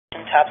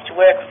types to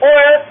work for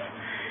us.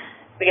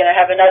 We're going to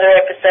have another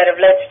episode of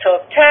Let's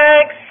Talk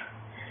Tags,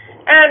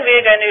 and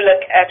we're going to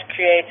look at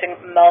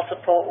creating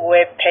multiple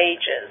web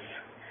pages.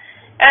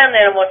 And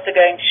then I'm also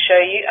going to show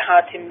you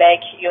how to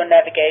make your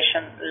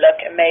navigation look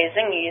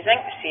amazing using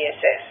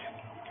CSS.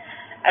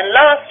 And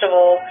last of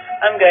all,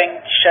 I'm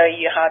going to show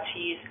you how to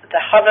use the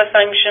hover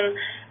function.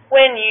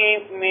 When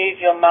you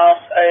move your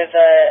mouse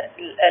over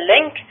a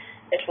link,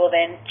 it will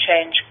then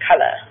change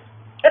color.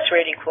 That's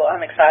really cool.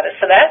 I'm excited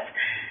for that.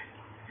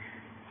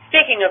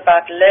 Speaking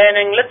about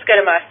learning, let's go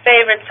to my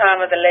favorite time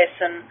of the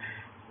lesson.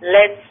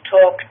 Let's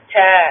talk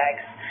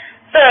tags.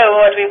 So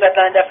what we've got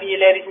lined up for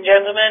you, ladies and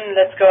gentlemen,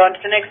 let's go on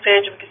to the next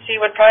page and we can see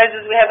what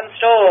prizes we have in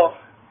store.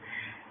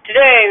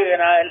 Today,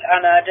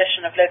 on our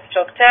edition of Let's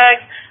Talk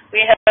Tags,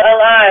 we have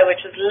LI,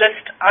 which is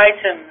list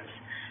items.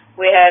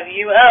 We have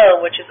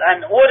UL, which is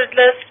unordered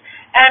list,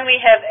 and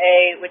we have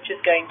A, which is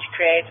going to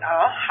create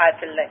our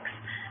hyperlinks.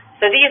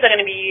 So these are going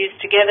to be used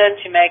together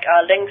to make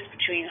our links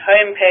between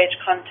homepage,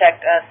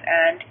 contact us,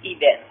 and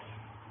events.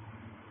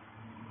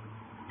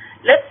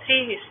 Let's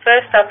see who's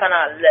first up on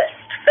our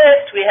list.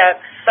 First, we have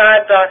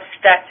sidebar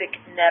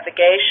static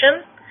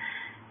navigation.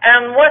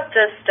 And what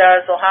this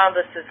does, or how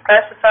this is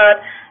classified,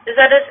 is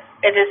that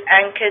it is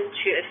anchored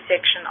to a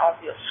section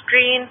of your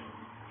screen,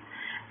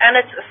 and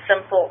it's a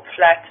simple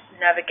flat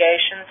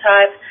navigation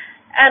type,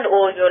 and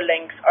all your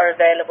links are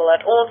available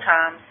at all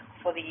times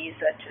for the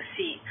user to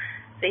see.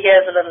 So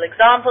here's a little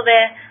example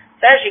there.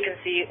 So as you can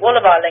see, all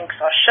of our links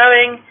are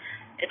showing.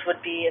 It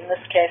would be, in this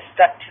case,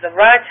 stuck to the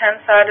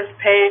right-hand side of the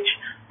page.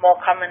 More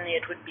commonly,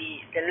 it would be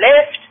the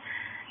left.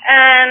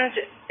 And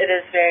it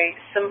is very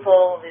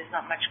simple. There's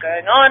not much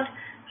going on.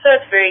 So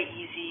it's very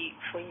easy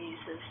for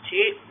users to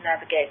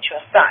navigate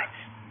your site.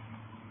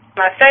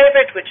 My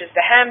favorite, which is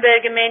the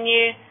hamburger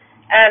menu.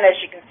 And as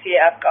you can see,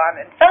 I've gone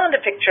and found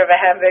a picture of a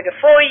hamburger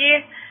for you.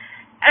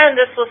 And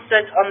this will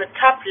sit on the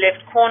top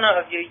left corner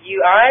of your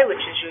UI, which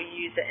is your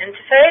user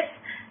interface.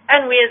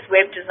 And we as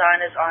web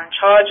designers are in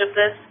charge of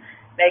this,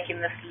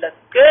 making this look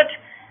good.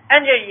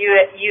 And your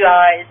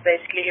UI is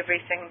basically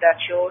everything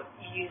that your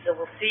user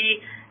will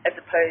see, as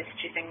opposed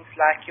to things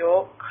like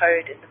your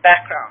code in the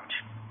background.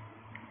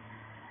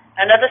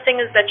 Another thing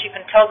is that you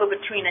can toggle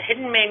between a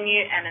hidden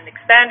menu and an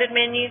expanded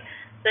menu.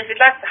 So if you'd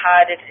like to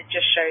hide it, it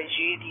just shows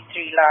you the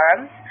 3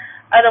 lines.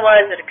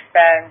 Otherwise, it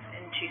expands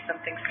into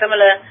something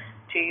similar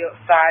to your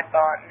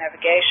sidebar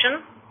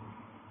navigation.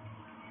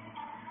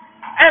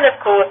 And of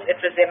course, it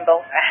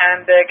resembles a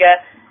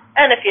hamburger.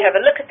 And if you have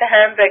a look at the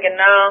hamburger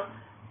now,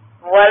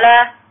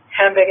 voila,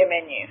 hamburger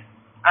menu.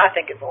 I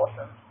think it's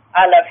awesome.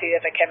 I love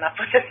whoever came up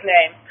with this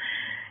name.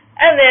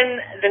 And then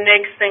the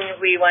next thing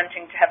we're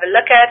wanting to have a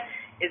look at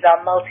is our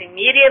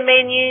multimedia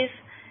menus.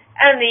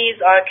 And these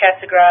are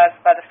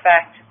categorized by the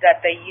fact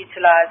that they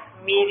utilize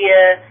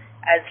media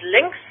as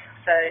links.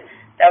 So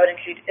that would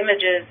include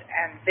images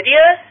and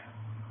videos.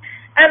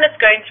 And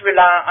it's going to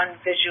rely on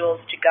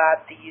visuals to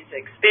guide the user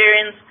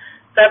experience.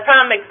 So a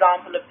prime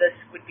example of this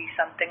would be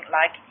something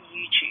like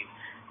YouTube.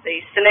 So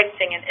you're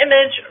selecting an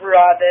image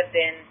rather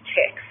than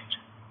text.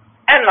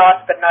 And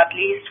last but not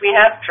least, we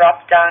have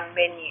drop-down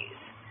menus.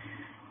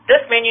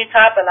 This menu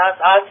type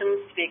allows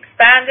items to be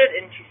expanded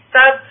into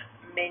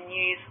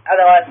sub-menus,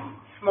 otherwise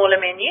smaller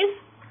menus.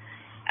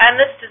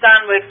 And this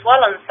design works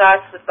well on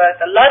sites with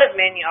both a lot of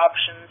menu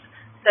options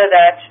so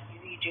that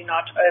you do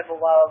not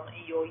overwhelm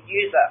your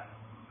user.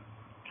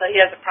 So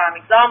here's a prime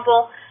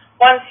example.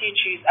 Once you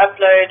choose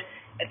upload,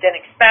 it then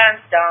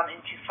expands down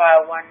into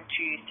file 1,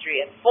 2,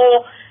 3, and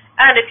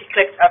 4. And if you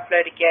clicked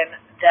upload again,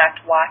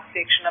 that white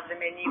section of the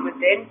menu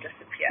would then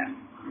disappear.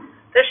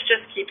 This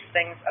just keeps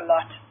things a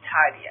lot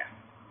tidier.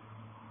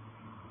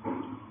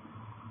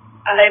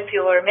 I hope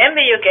you'll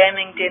remember your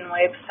Gaming Den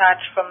website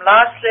from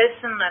last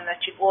lesson and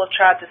that you've all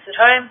tried this at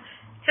home.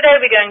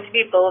 Today we're going to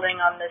be building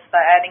on this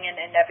by adding in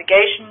a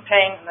navigation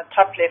pane in the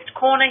top left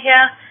corner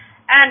here.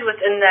 And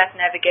within that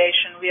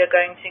navigation, we are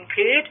going to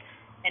include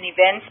an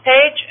events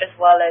page as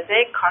well as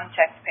a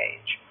contact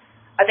page.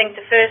 I think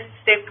the first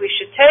step we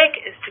should take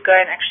is to go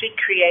and actually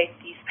create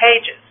these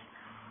pages.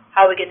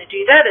 How we're going to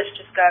do that is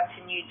just go up to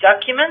New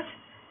Document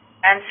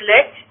and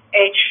select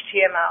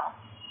HTML.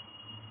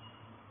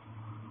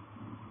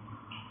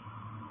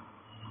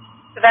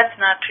 So that's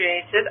now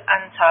created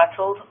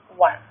Untitled 1.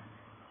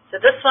 So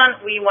this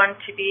one we want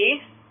to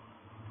be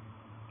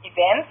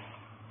events.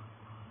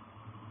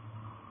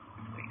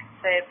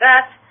 Save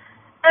that,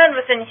 and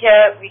within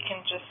here we can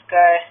just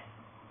go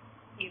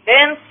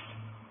events,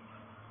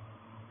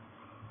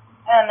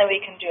 and then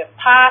we can do a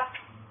pipe,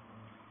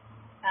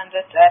 and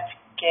it's at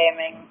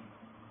Gaming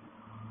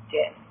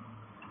Den.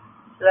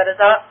 So that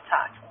is our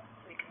title.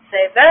 So we can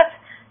save that.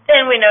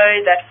 Then we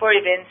know that for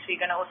events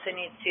we're going to also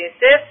need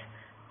CSS,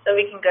 so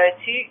we can go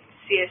to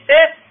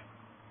CSS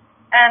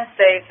and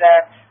save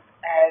that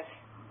as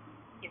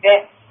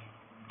events.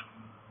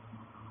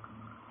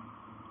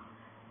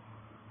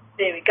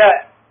 There we go.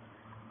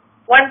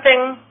 One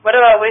thing, what do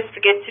I always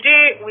forget to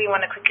do? We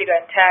want to quickly go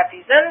and tab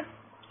these in.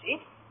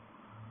 See?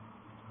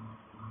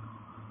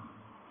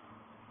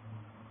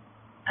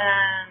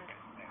 And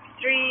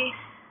 3.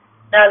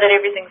 Now that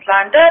everything's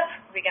lined up,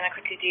 we're going to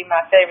quickly do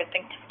my favorite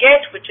thing to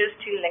forget, which is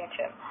to link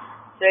them.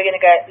 So we're going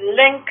to go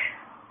link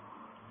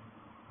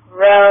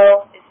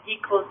rel is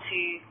equal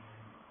to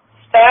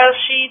style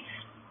sheet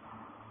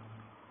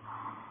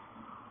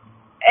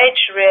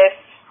href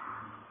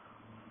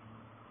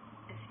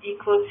is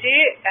equal to,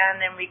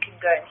 and then we can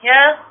go in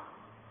here.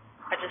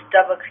 I just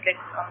double click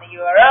on the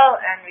URL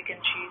and we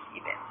can choose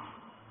events.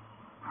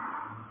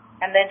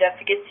 And then don't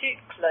forget to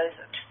close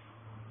it.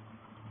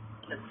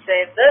 Let's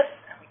save this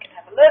and we can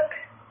have a look.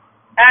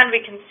 And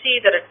we can see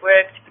that it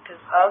worked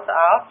because of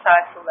our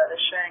title that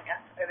is showing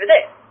us over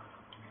there.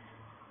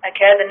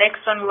 Okay, the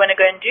next one we want to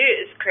go and do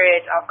is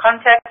create our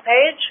contact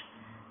page.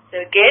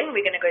 So again,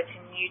 we're going to go to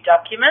New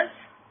Documents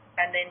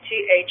and then to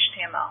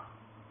HTML.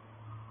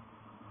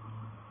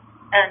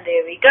 And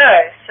there we go.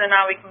 So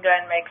now we can go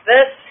and make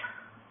this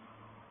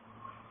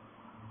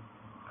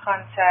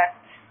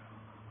contact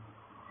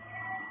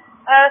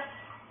us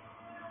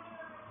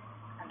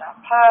and our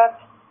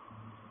pub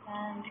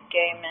and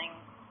gaming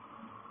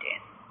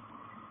den.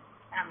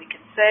 And we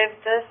can save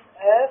this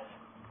as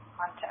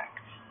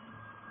contact.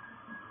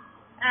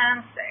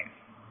 And save.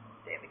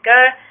 There we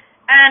go.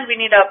 And we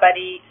need our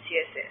buddy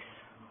CSS,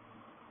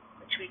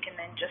 which we can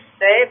then just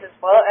save as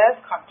well as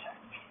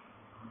contact.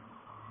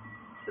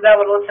 So that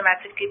will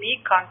automatically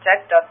be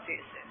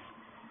contact.css.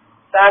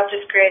 So I've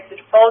just created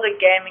a folder,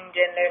 Gaming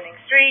Den Learning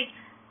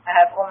 3. I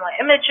have all my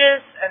images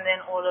and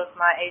then all of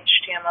my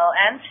HTML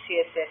and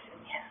CSS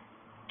in here.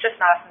 Just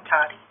nice and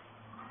tidy.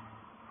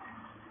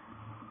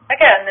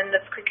 Okay, and then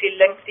let's quickly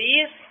link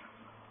these.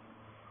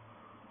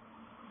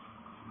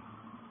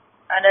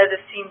 I know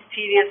this seems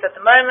tedious at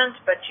the moment,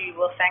 but you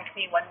will thank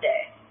me one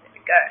day. There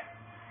we go.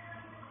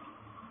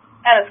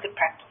 And it's good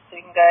practice. So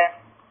you can go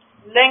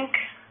link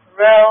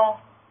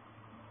rel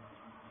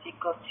is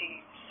equal to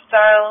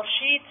style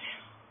sheet.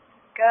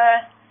 Go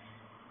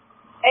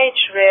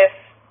href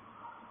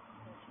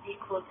is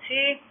equal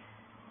to,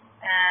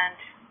 and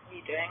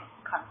we're doing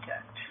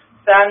contact.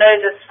 So I know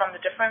this from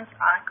the different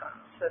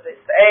icons. So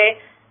there's the A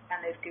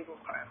and there's Google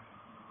Chrome.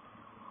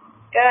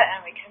 Go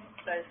and we can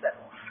close that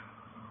off.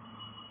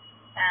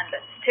 And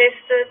let's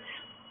test it.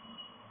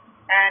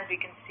 And we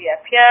can see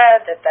up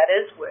here that that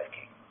is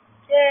working.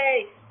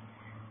 Yay!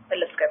 But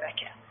let's go back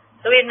here.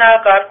 So we've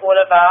now got all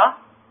of our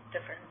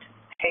different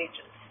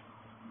pages.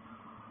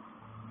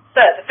 So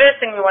the first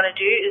thing we want to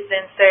do is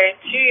then say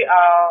to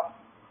our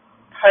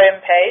home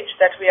page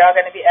that we are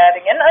going to be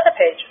adding in other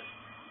pages.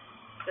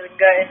 So we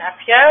can go in up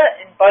here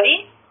in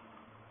body.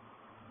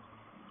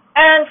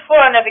 And for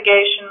our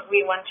navigation,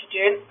 we want to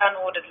do an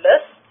unordered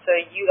list, so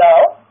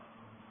UL.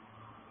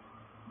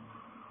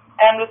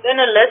 And within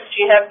a list,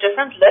 you have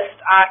different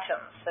list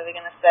items. So we're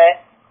going to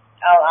say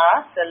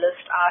LR, so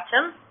list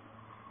item.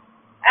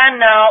 And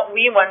now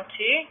we want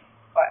to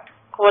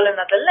call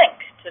another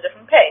link to a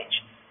different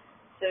page.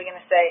 So we're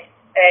going to say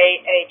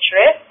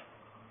ahref.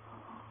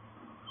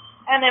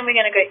 And then we're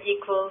going to go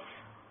equals,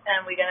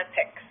 and we're going to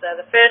pick. So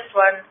the first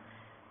one,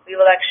 we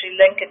will actually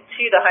link it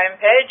to the home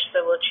page.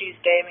 So we'll choose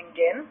Gaming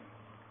Den.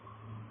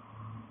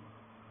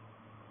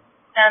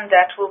 And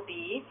that will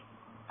be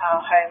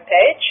our home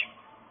page.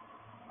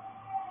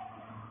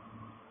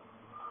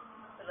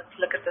 Let's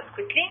look at this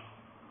quickly.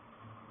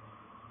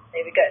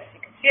 There we go. So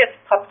you can see it's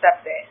popped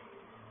up there.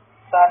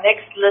 So our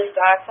next list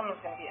item is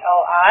going to be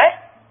LI,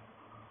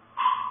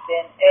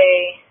 then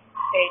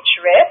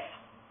ahref,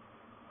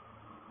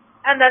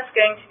 and that's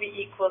going to be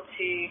equal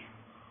to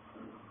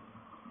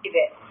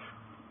events.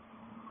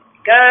 There we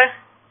go.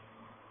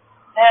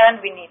 And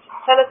we need to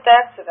tell it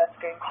that, so that's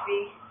going to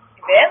be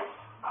events.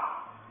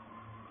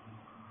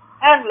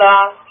 And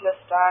last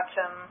list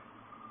item,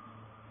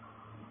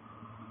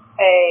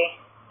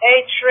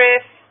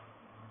 ahref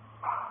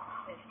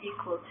is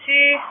equal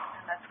to,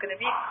 and that's going to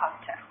be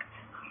contact.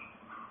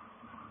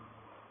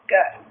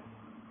 Go.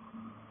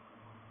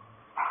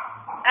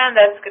 And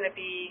that's going to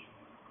be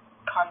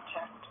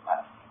contact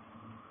us.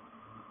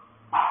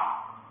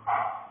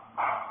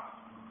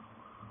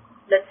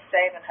 Let's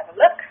save and have a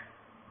look.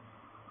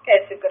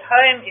 Okay, so we've got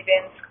home,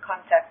 events,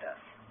 contact us.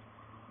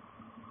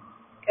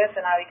 Okay,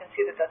 so now you can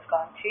see that that's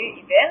gone to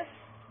events,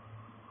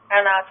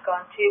 and now it's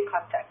gone to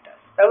contact us.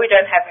 But we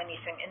don't have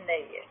anything in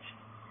there yet.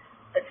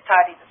 Let's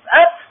tidy this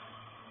up.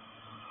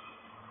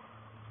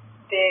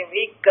 There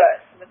we go.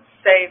 So let's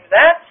save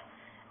that.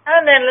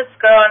 And then let's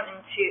go on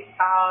into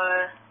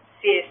our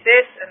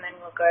CSS, and then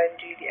we'll go and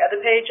do the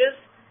other pages.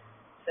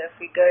 So if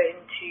we go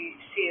into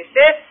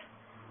CSS,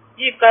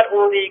 you've got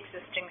all the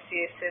existing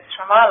CSS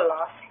from our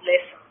last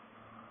lesson.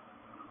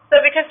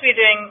 So because we're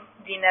doing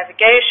the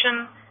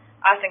navigation,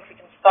 I think we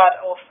can start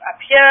off up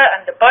here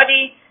under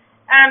body,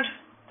 and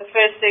the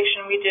first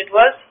section we did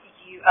was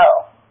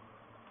UL.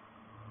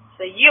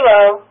 So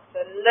UL,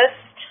 the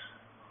list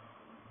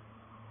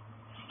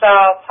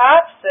style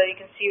type, so you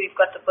can see we've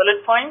got the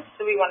bullet points,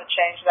 so we want to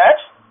change that.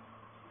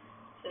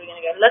 So we're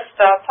going to go list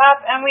style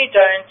type, and we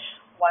don't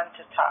want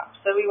a type,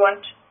 so we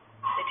want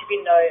there to be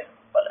no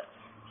bullets.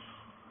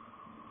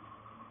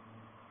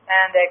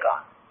 And they're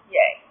gone.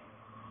 Yay.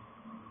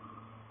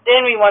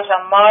 Then we want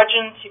our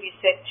margin to be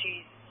set to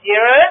 0.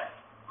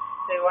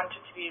 So we want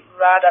it to be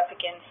right up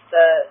against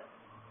the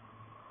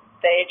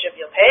edge of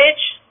your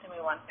page. Then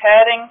we want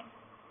padding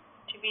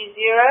to be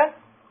 0.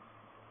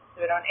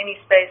 So we don't want any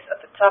space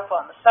at the top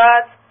or on the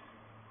sides.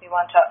 We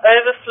want our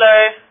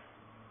overflow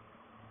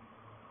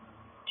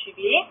to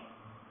be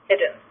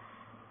hidden.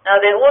 Now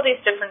there are all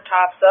these different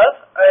types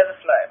of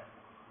overflow.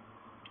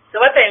 So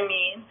what they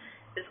mean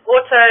is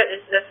auto is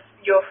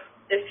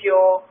if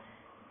your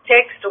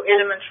text or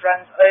element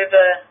runs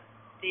over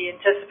the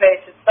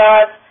anticipated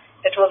size,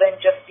 it will then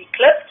just be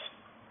clipped.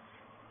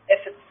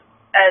 If it's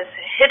as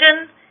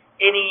hidden,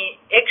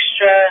 any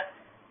extra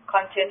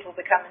content will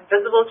become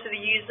invisible to the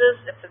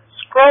users. If it's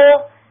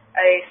scroll,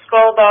 a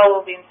scroll bar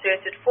will be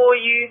inserted for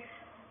you,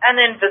 and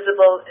then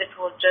visible, it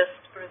will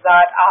just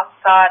reside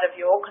outside of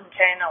your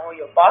container or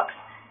your box,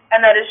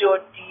 and that is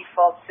your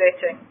default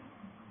setting.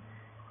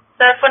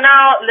 So for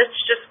now, let's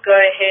just go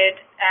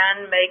ahead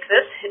and make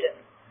this hidden.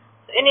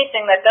 So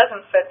anything that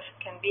doesn't fit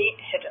can be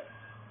hidden.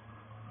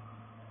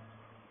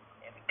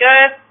 There we go.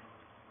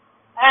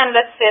 And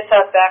let's set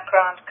our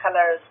background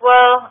color as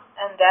well,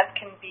 and that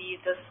can be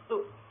this,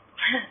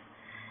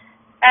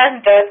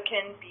 and that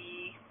can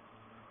be,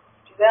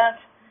 let's do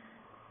that,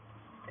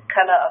 the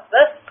color of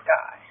this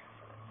sky.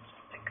 So let's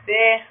just stick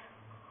there,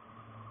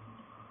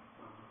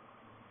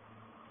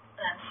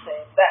 and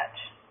save that.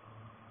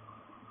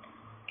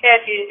 Okay,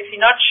 if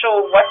you're not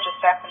sure what just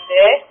happened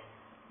there,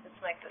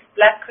 let's make this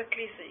black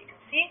quickly so you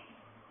can see.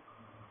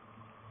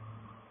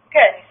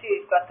 Okay, and you see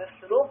we've got this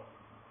little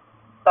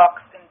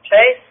box in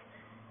place.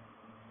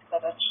 So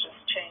let's just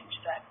change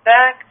that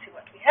back to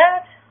what we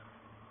had.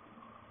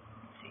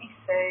 See,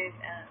 save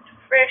and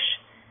refresh.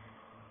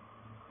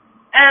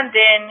 And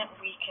then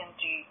we can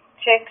do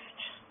text,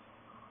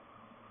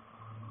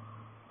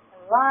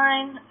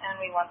 align,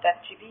 and we want that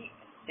to be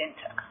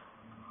center.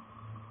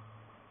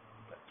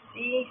 Let's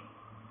see.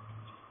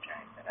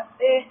 Drag that up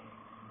there.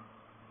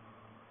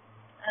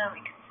 And we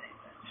can save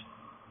that.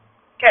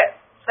 Okay,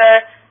 so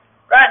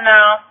right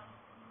now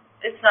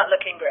it's not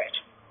looking great,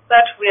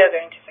 but we are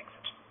going to fix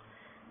it.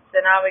 So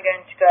now we're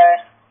going to go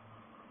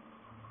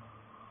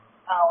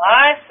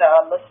LI, so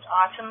our list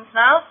items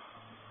now.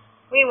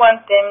 We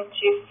want them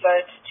to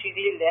float to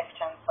the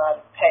left-hand side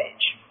of the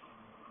page.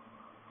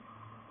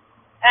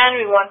 And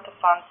we want the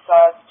font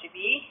size to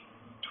be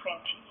 20.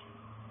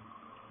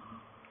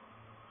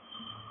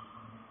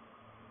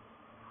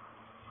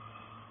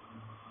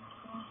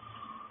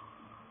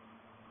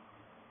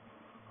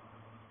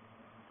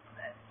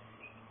 Let's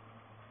see.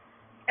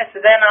 Okay, so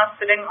they're now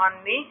sitting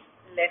on the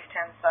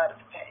left-hand side of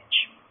the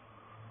page.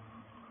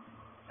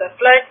 So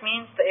float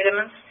means the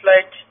elements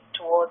float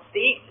towards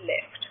the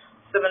left,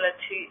 similar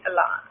to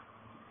align.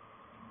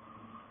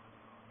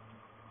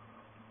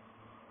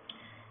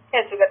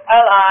 Okay, so we've got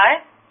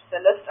LI, so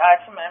list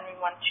item, and we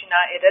want to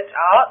now edit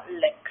our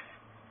links.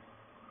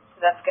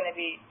 So that's going to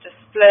be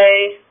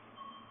display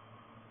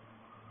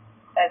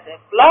as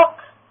a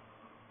block.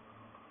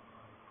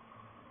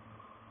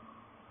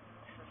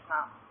 This is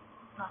now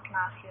not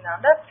nicely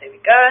lined up. There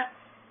we go.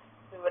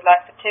 We would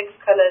like the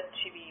text color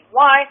to be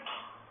white.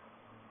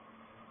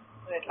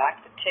 We would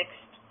like the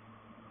text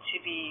to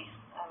be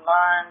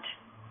aligned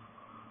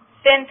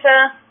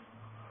center,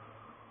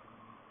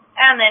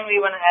 and then we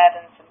want to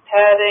add in some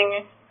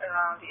padding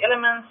around the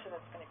elements, so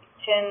that's going to be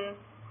 10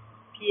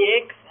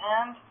 px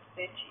and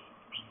 30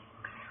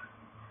 px.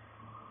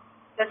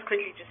 Let's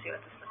quickly just see what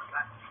this looks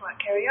like before I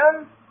carry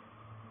on.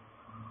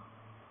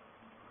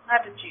 How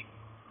did you?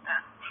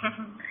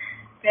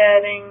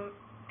 Padding,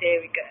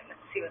 there we go.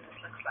 Let's see what this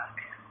looks like.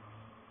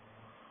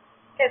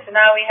 Okay, so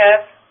now we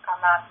have our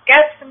nice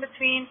gaps in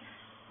between.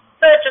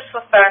 So just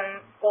for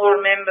fun, all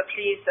remember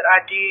please that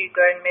I do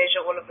go and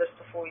measure all of this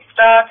before we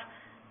start.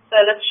 So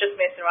let's just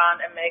mess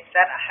around and make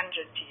that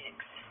 100 px.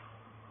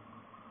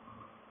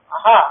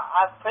 Aha,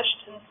 I've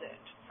pushed insert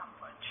at some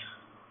point.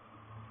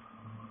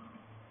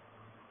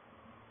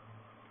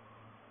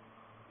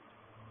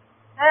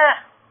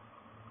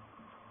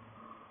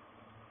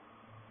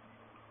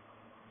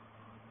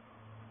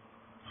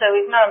 So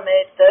we've now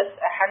made this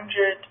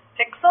 100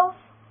 pixels.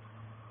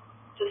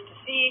 Just to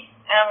see,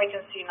 and we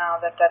can see now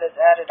that that has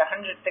added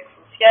 100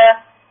 pixels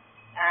here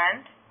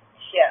and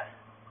here.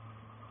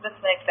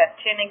 Let's make that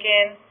 10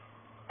 again,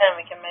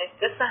 and we can make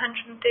this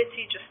 130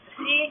 just to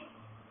see.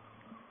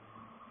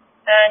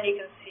 And you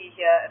can see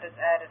here it has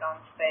added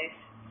on space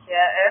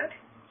here and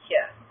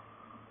here.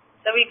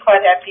 So we're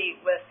quite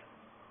happy with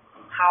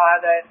how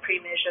I go and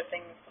pre-measure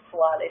things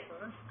before our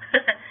lessons,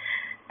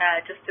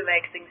 just to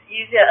make things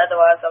easier.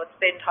 Otherwise I would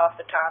spend half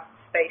the time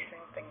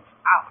spacing things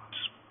out.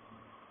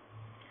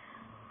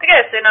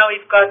 Okay, so now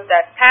we've got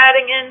that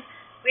padding in.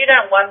 We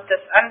don't want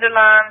this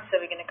underline, so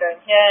we're going to go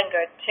in here and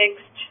go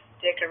text,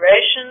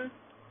 decoration.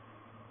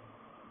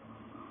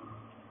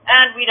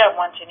 And we don't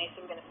want any,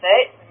 so we're going to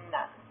say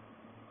none.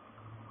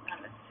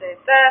 And let's save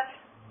that.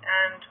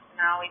 And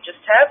now we just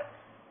have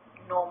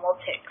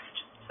normal text.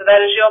 So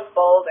that is your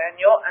bold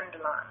and your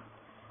underline.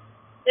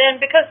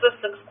 Then because this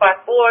looks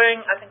quite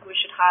boring, I think we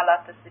should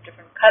highlight this a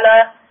different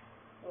color.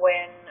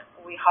 when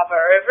we hover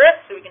over it.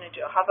 So we're going to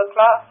do a hover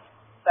class.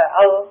 So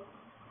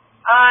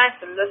LI,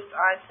 so list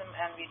item,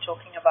 and we're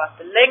talking about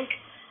the link.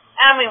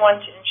 And we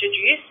want to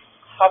introduce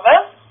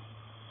hover.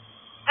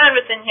 And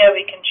within here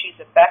we can choose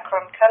a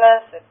background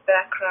color. So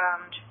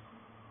background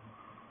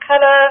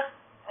color,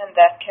 and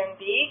that can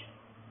be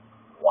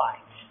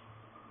white.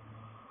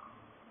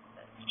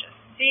 Let's just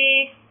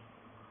see.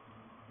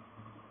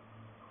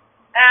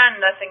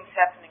 And nothing's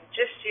happening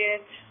just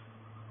yet.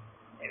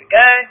 There we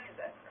go, because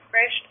that's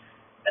refreshed.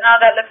 But now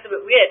that looks a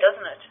bit weird,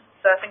 doesn't it?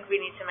 So I think we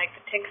need to make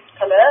the text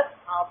color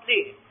our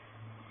blue.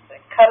 So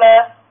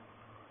color.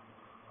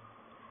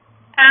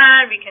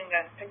 And we can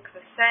go and pick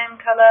the same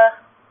color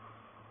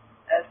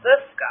as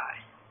this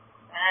guy.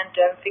 And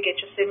don't forget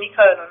your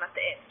semicolon at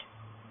the end.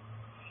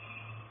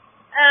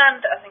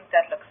 And I think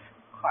that looks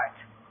quite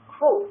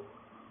cool.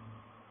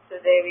 So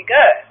there we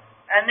go.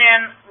 And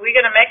then we're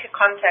going to make a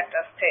contact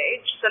us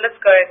page. So let's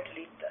go and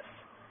delete this.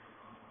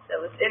 So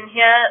within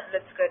here,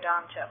 let's go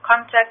down to our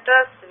contact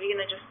us. So we're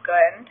going to just go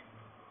and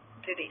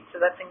delete.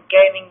 So that's in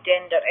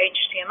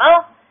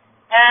gamingden.html.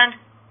 And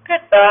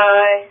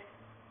goodbye.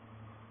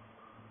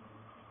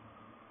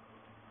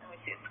 And we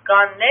see it's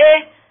gone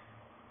there.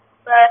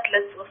 But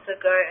let's also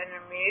go and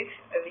remove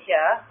over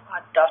here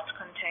our dot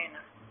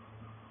container.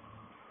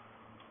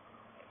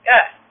 There we go.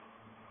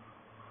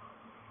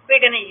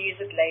 We're going to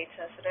use it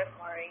later, so don't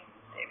worry.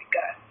 There we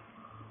go.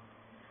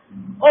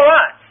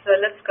 Alright, so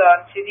let's go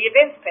on to the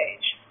events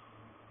page.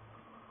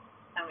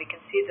 And we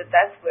can see that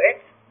that's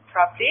worked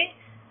properly.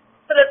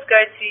 So let's go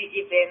to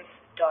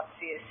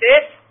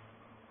events.css.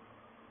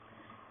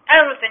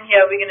 And within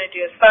here we're going to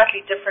do a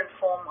slightly different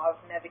form of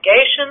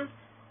navigation.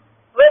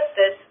 With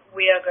this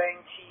we are going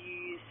to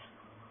use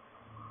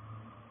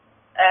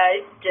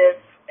a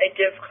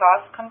div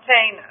class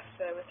container.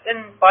 So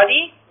within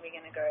body we're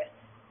going to go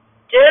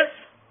div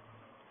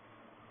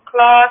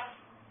class,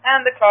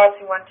 and the class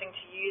we're wanting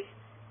to use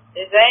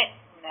is a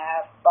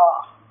nav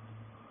bar.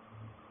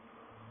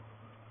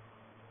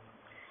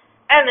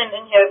 And then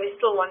in here we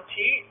still want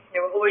to,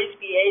 there will always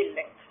be a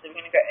link. So we're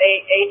going to go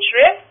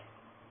href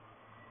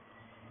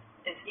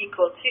is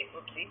equal to,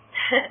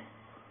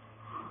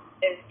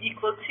 is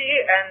equal to,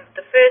 and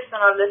the first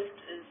on our list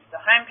is the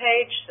home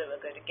page. So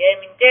we'll go to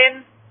Gaming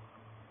Den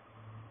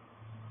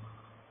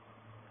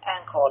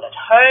and call it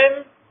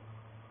home.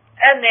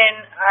 And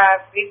then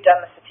we've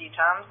done this a few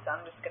times, so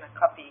I'm just going to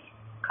copy.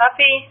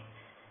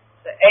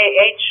 So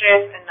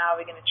ahref, and now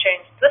we're going to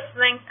change this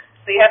link.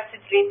 So you have to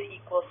delete the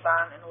equal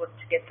sign in order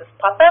to get this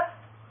pop-up.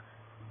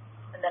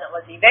 And then it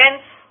was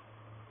events.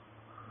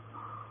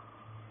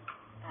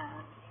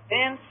 And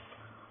events.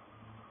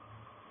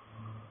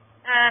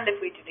 And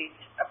if we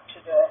delete up to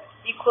the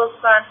equal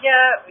sign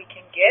here, we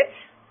can get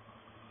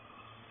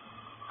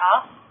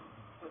our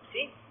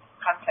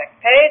contact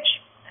page.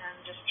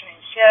 And just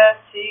change here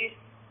to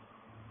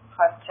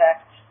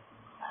contact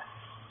us.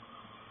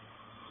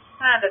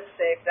 And let's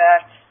save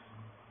that.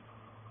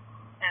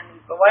 And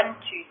we've got 1, 2,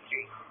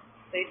 3.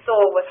 So you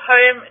saw with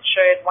home, it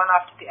showed one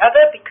after the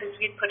other because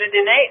we put it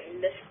in a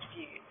list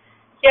view.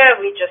 Here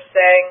we're just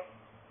saying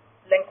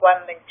link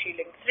 1, link 2,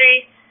 link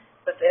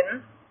 3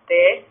 within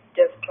their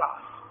div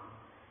class.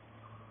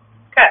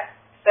 Okay,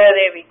 so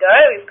there we go.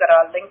 We've got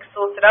our link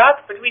sorted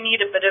out, but we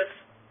need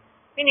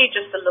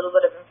just a little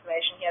bit of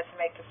information here to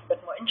make this a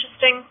bit more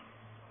interesting.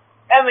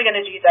 And we're going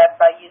to do that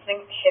by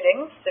using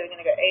headings. So we're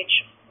going to go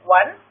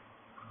H1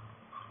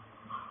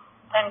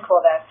 and call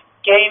that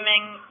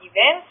gaming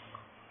events.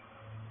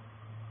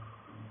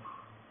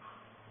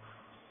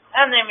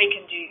 And then we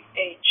can do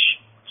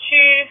H2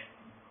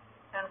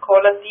 and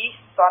call it the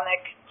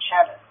Sonic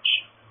Challenge.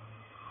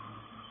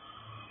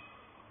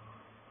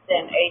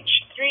 Then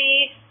H3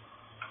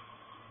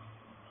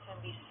 can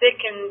be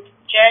 2nd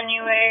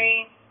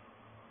January,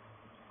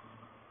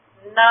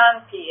 9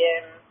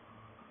 p.m.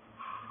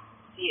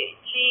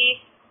 CAT.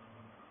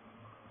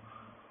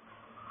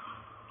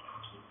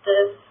 Keep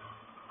this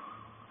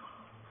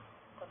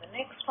for the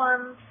next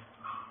ones.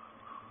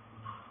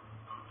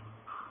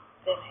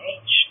 Then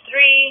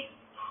H3,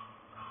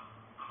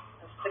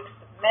 the 6th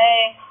of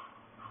May.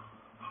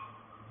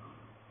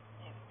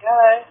 There we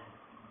go.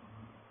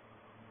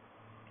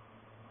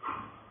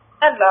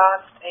 And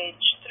last,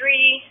 H3,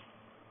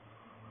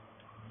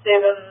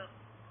 7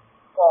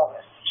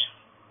 August.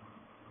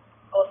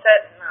 Also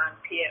at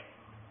 9 p.m.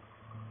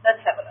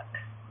 Let's have a look.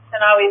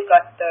 So now we've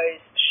got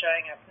those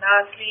showing up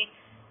nicely.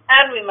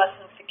 And we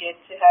mustn't forget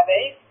to have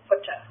a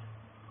footer.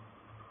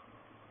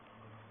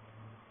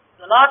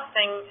 The last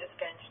thing is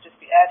going to just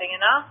be adding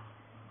in our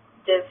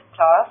div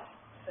class.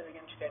 So we're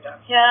going to go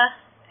down here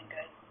and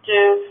go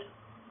div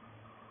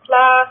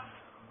class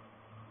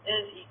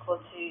is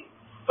equal to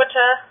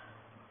footer.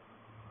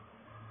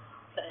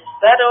 Finish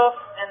that off,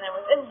 and then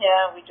within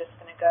here we're just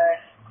going to go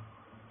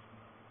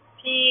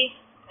P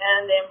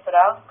and then put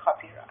our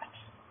copyright.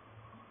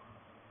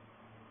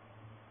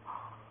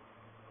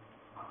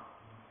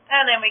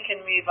 And then we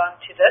can move on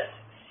to this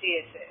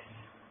CSS.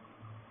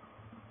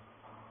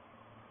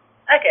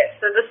 Okay,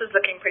 so this is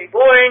looking pretty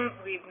boring.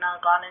 We've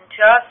now gone into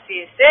our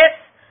CSS,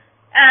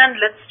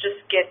 And let's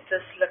just get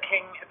this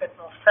looking a bit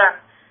more fun.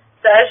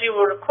 So as you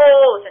will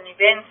recall, within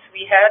events,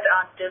 we had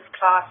our div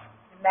class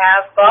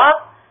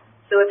navbar.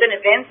 So within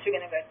events, we're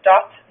going to go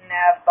dot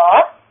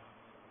navbar.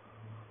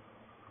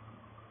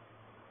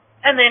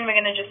 And then we're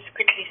going to just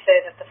quickly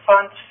say that the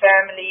font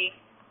family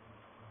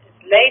is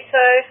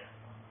Lato.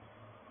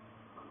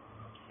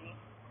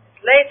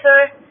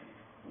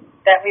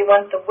 That we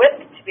want the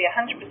width to be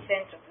 100%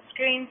 of the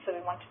screen, so we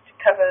want it to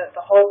cover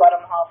the whole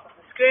bottom half of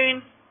the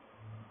screen.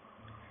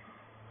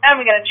 And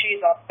we're going to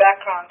choose our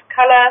background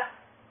color,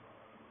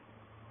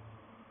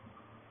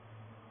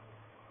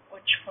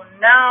 which for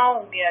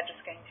now we are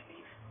just going to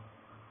leave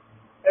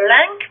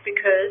blank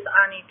because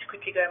I need to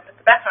quickly go and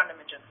put the background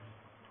image in.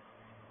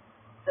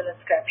 So let's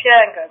go up here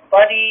and go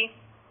body.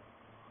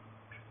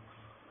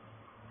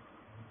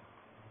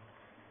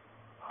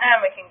 And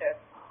we can go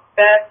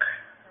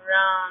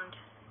background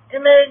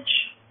image.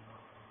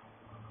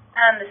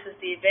 And this is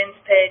the events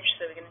page,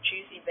 so we're going to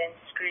choose event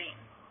screen.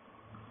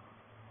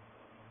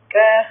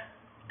 Go,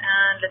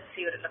 and let's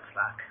see what it looks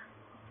like.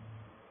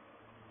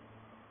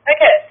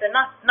 Okay, so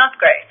not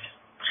great.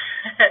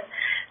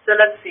 So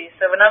let's see.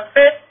 So when our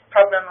first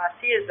problem I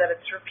see is that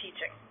it's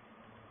repeating.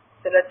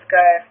 So let's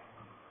go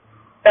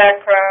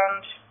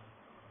background,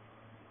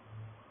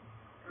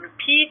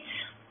 repeat,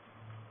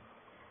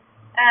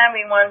 and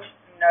we want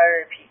no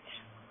repeat.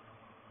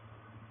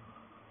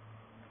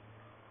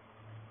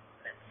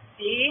 Let's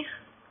see.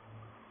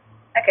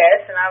 Okay,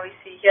 so now we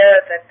see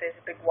here that there's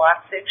a big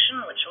white section,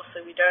 which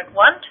also we don't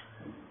want.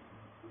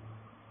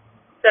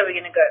 So we're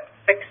going to go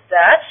fix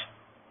that.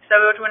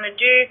 So what we want to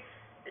do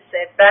is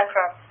say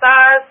background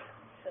size,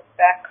 so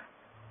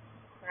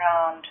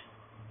background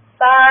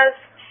size,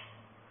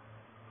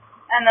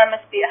 and that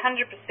must be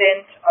 100%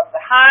 of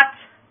the height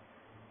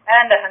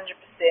and 100%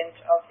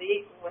 of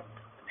the width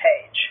of the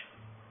page.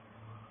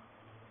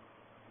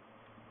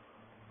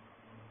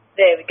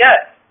 There we go.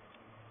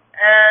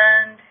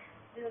 And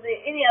are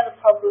there any other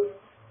problems?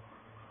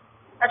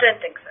 I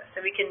don't think so, so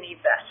we can leave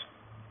that.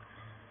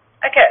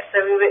 Okay,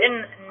 so we were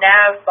in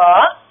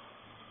navbar,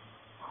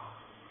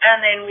 and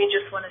then we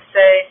just want to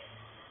say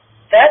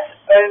that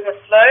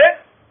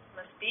overflow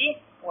must be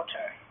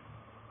auto.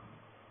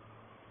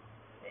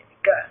 There we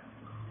go.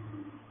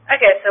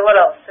 Okay, so what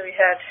else? So we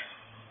had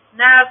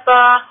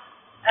navbar,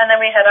 and then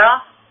we had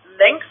our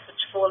links, which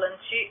fall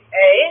into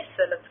A.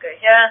 So let's go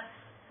here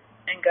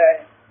and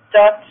go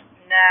dot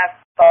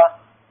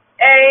navbar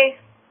A.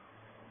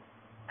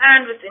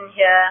 And within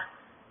here,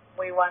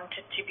 we want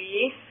it to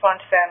be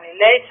font family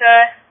later.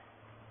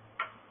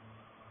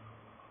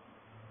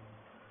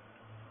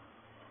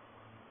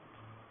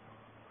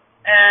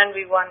 And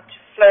we want to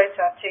float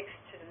our text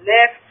to the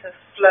left, so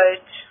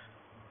float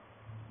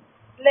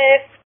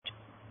left.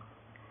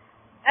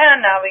 And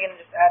now we're going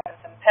to just add in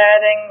some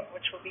padding,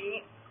 which will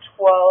be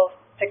 12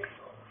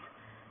 pixels.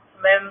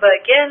 Remember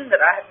again that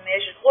I have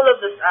measured all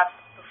of this up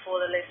before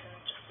the lesson,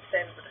 just to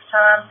save a bit of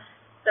time.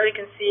 So we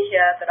can see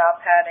here that our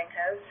padding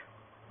has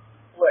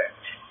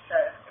worked. So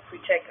if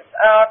we take this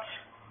out,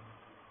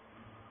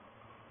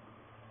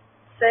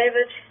 save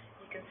it,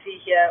 you can see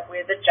here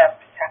where the jump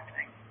is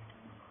happening.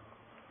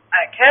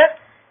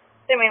 Okay,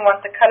 then we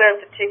want the color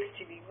of the text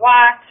to be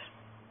white,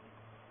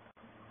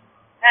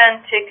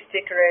 and text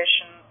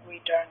decoration we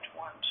don't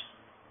want.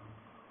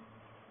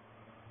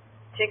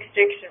 Text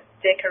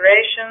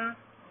decoration,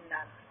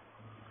 none.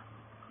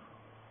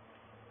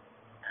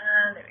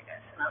 And there we go.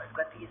 So now we've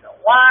got these are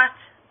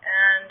white,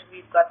 and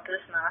we've got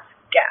this nice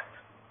gap.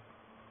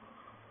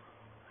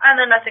 And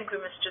then I think we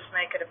must just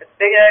make it a bit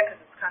bigger because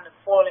it's kind of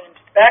falling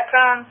into the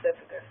background. So if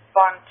we go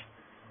font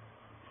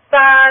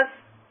size,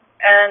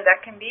 and that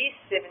can be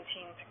 17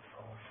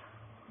 pixels.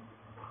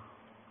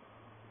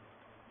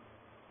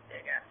 There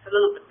you go. It's a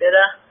little bit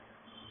better.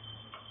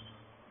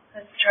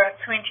 Let's try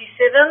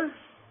 27.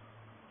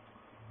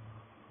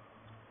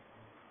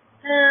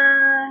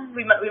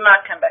 We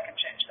might come back and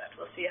change that.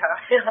 We'll see how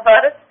I feel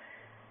about it.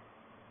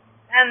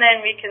 And then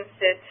we can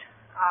set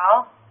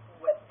our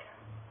width.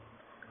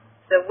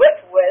 So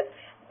width,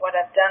 what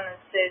I've done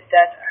is said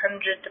that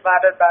 100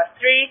 divided by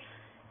 3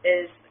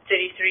 is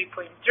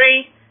 33.3,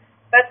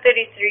 but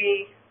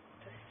 33%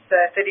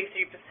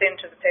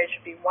 of the page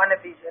would be one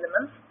of these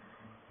elements.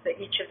 So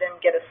each of them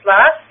get a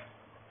slice.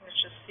 Let's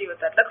just see what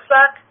that looks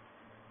like.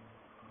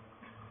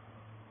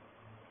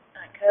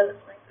 Okay,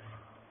 let's make this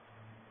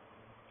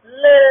a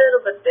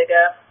little bit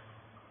bigger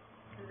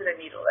because we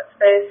don't need all that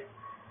space.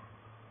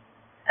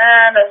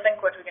 And I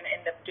think what we're going to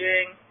end up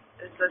doing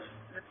is let's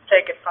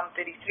take it from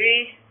 33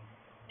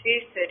 to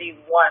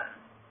 31.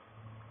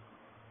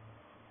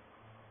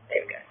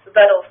 There we go. So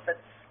that all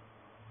fits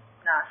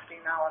nicely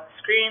now on the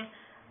screen.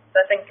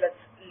 So I think let's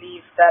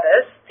leave that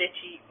as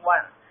 31.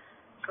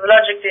 So the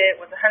logic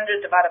there was 100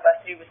 divided by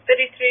 3 was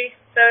 33.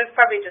 So we've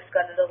probably just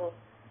got a little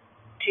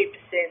 2%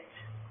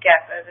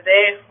 gap over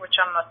there, which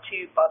I'm not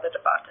too bothered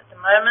about at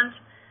the moment.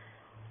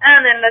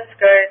 And then let's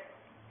go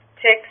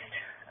text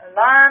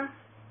align,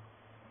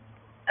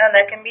 and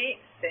that can be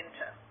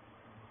center.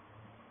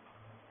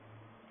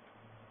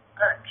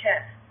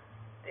 Okay,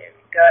 there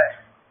we go.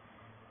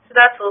 So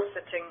that's all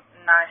sitting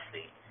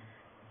nicely.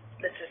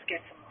 Let's just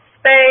get some more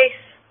space.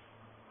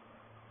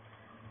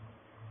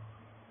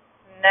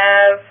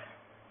 Nav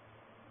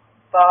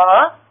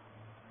bar,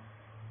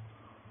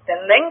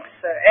 then link,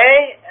 so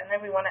A, and then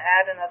we want to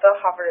add another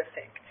hover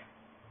effect.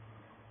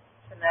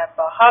 So nav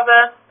bar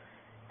hover,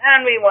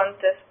 and we want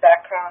this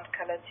background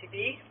color to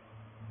be,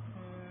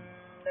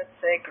 let's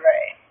say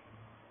gray.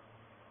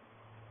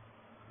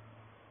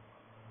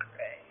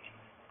 Gray.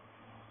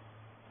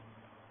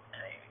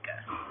 There we go.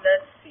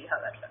 Let's see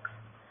how that looks.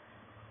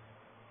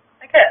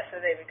 Okay, so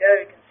there we go.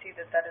 We can see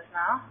that that is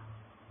now,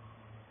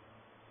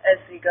 as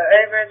we go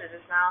over it, it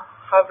is now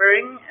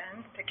hovering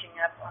and picking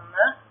up on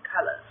the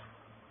colors.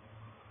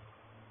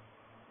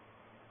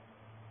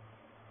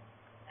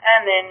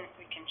 And then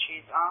we can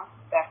choose our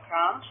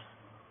background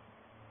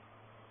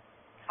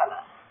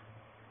color.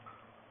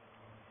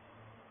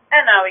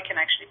 And now we can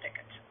actually pick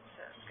it.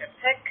 So let's go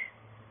pick,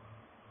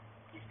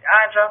 use the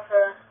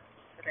eyedropper,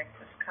 select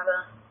this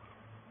color,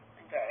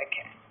 and go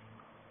OK.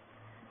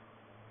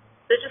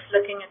 So just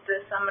looking at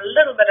this, I'm a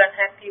little bit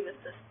unhappy with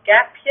this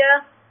gap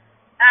here.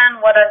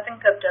 And what I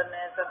think I've done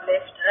is I've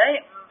left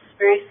a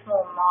very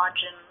small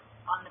margin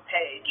on the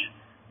page.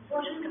 So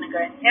I'm just going to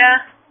go in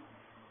here,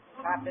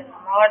 type in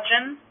the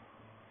margin,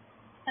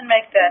 and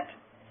make that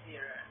 0.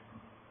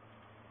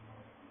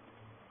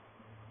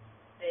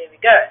 There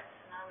we go.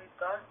 So now we've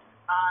got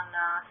our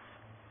nice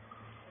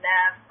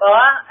nav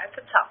bar at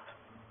the top.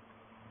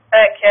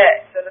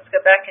 Okay, so let's go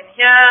back in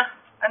here,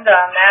 under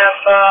our nav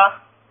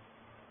bar,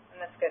 and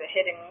let's go to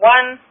heading 1.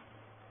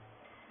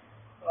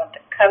 We want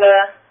the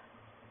color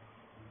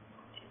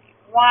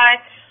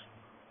white,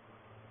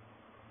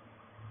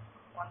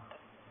 want the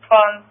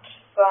font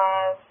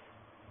size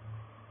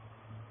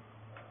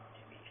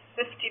to be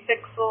 50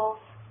 pixels,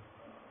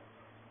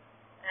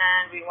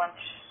 and we want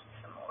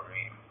some more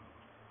room.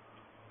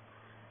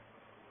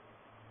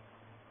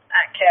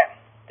 Okay,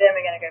 then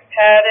we're going to go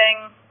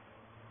padding.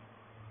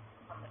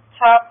 On the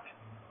top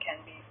can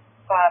be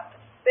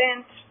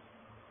 5%.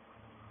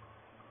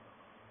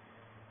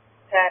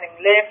 Padding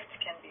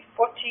left can be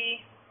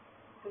 40%.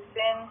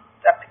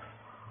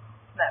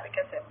 No, we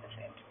can say 7%.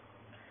 There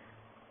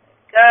we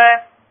go.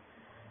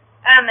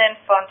 And then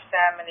font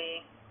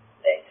family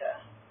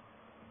later.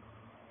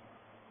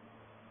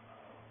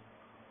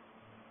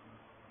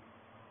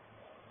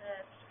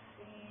 Let's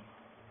see.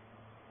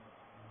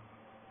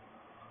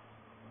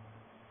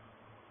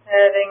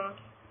 Heading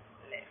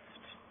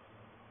left.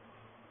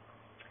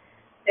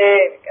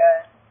 There we go.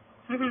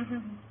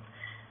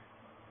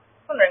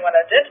 Wondering what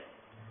I did.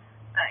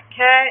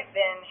 Okay,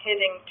 then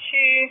heading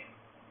 2.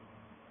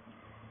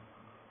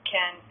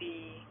 Can be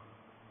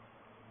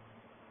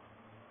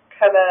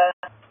color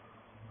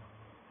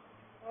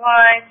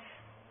white,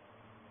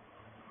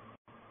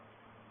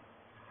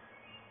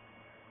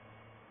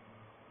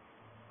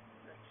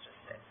 let's just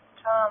set some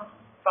time,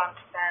 font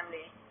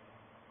family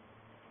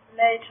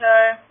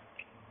later,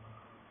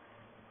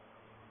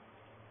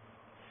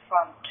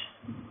 font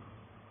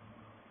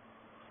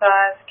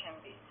size can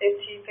be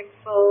 30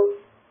 pixels,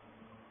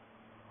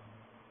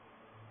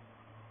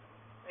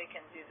 we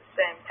can do the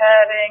same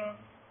padding.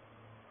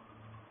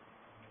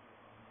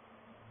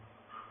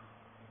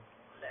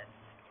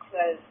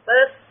 Close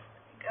this.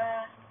 There we go.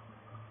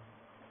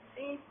 Let's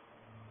see.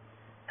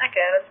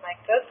 Okay, let's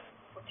make this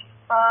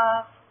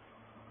 45.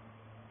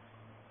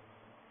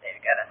 There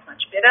we go, that's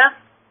much better.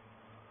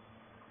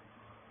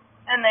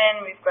 And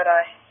then we've got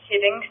our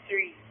heading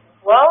 3s as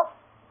well.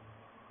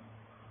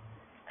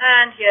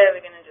 And here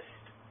we're going to just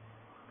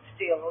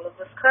steal all of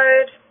this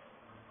code.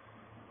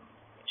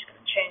 We're just going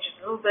to change it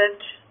a little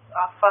bit.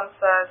 Our font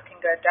size can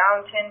go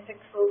down 10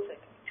 pixels, so it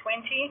can be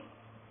 20.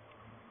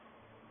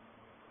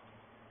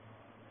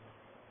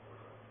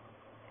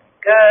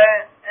 Go,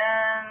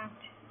 and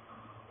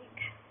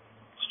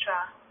let's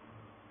try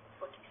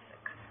 46.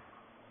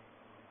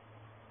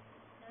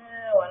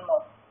 One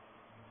more.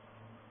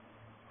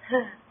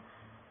 There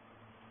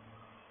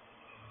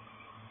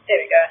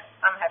we go.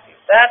 I'm happy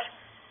with that.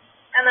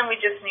 And then we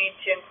just need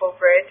to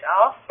incorporate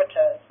our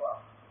footer as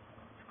well.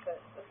 Let's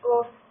close this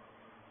off.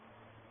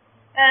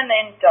 And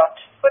then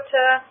dot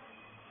footer.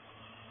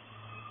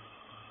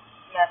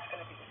 And that's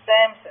going to be the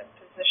same, so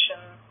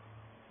position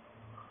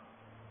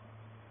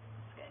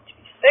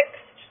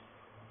fixed.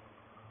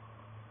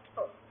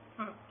 Oh.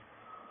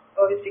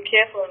 Always be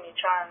careful when you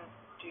try and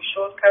do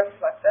shortcuts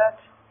like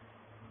that.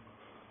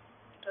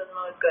 Doesn't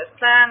always go as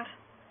planned.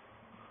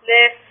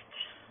 Left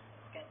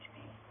is going to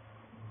be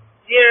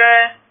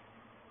 0,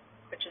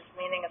 which is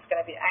meaning it's going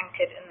to be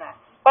anchored in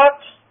that spot.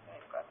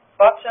 We've got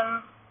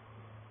bottom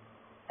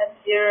at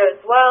 0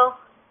 as well.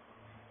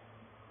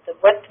 The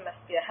width must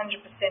be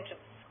 100% of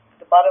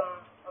the bottom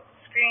of the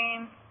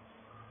screen.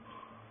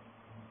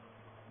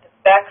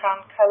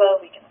 Background color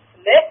we can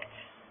select.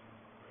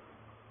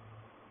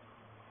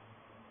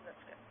 Let's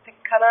go pick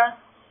color,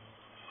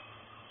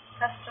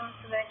 custom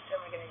select, and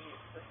we're going to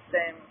use the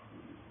same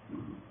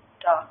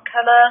dark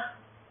color.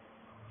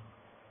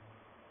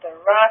 The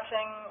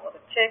writing or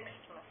the text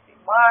must be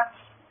white.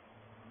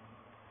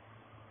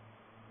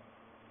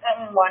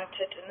 and we want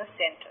it in the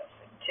center.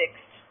 So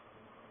text,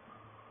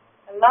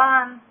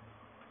 align,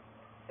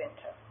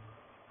 center.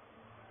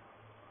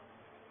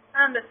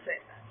 And let's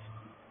save that.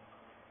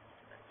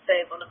 Let's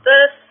save all of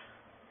this.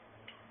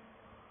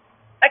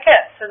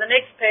 Okay, so the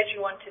next page we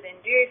want to then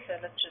do, so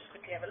let's just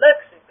quickly have a look.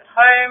 So we've got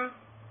home.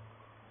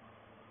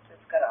 So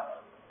it's got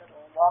our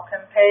little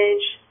welcome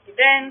page,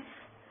 events.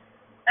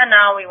 And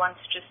now we want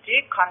to just do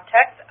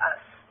contact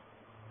us,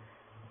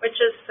 which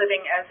is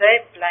sitting as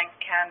a blank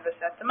canvas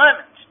at the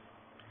moment.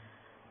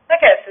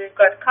 Okay, so we've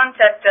got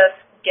contact us,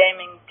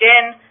 gaming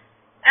den,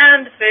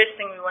 and the first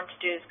thing we want to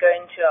do is go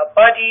into our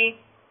body,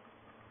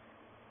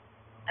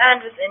 and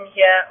within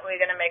here we're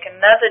going to make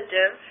another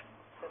div,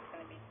 so it's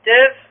going to be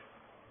div,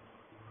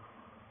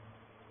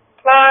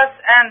 class,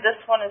 and this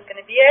one is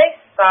going to be a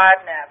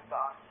side nav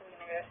bar, so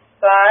we're going to go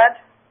side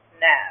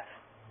nav,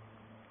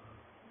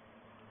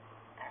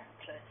 and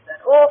close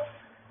that off,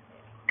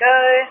 there we go.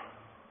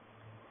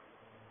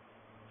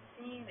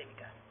 There we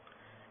go.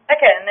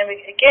 Okay, and then we're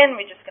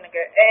just going to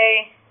go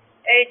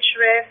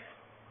href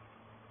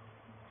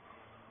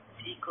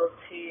is equal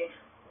to,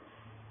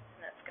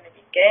 and that's going to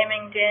be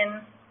gaming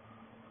den,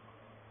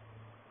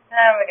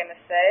 and we're going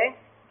to say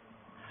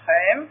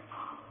home,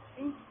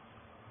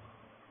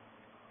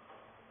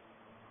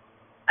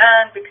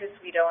 and because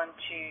we don't want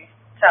to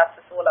type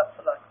this all up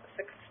for like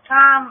the 6th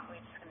time,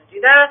 we're just going to do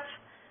that,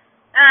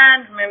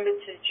 and remember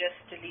to just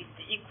delete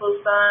the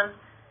equal sign.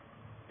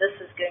 This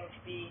is going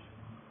to be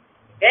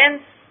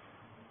events,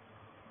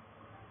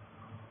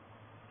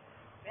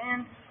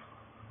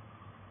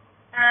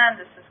 and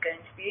this is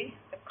going to be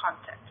the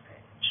contact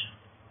page.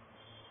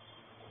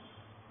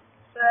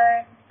 So,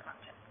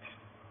 contact.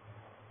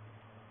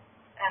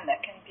 And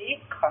that can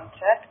be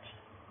contact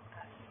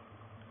us.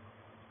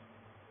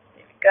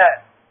 There we go.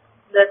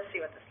 Let's see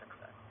what this looks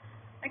like.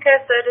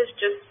 Okay, so it is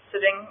just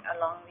sitting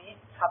along the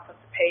top of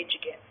the page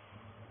again.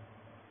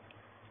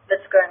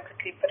 Let's go and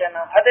quickly put in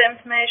our other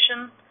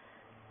information.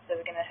 So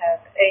we're going to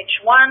have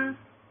H1,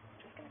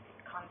 which is going to be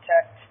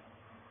contact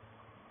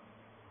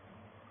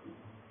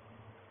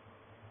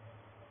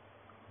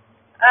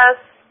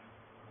us.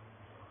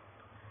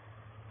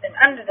 Then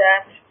under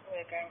that,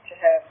 we're going to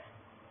have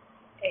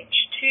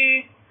H2,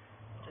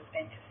 which is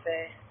going to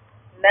say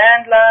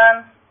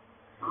landline,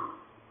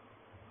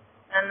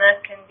 and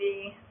that can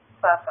be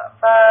 555,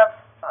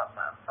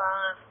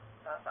 555,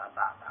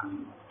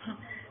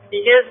 555.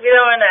 Because we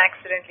don't want to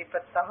accidentally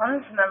put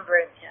someone's number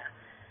in here.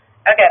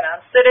 Okay, now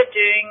instead of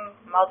doing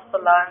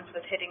multiple lines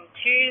with heading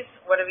 2s,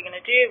 what are we going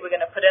to do? We're going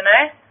to put in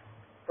a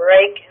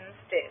break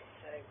instead,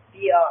 so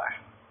BR.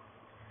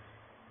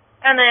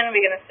 And then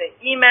we're going to say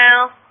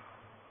email.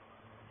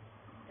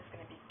 It's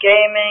going to be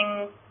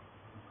gaming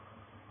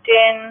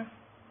den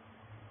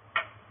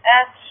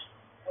at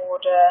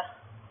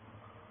order.com.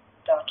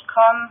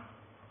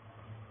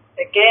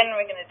 Again,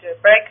 we're going to do a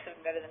break so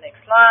we can go to the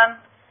next line.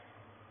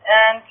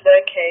 And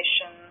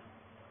location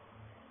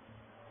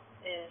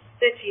is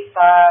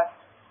 35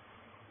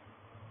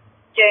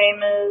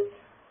 Gamers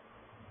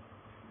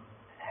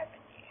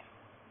Avenue.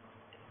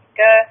 There we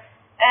go.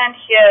 And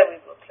here we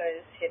will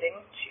close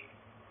heading 2.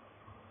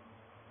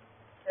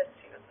 Let's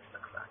see what this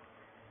looks like.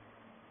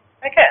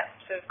 Okay,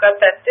 so we've got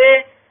that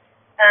there.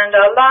 And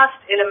our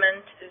last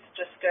element is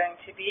just going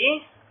to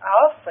be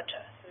our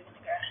footer. So we're going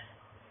to go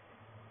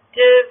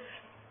div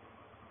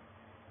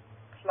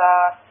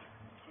class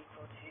is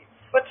equal to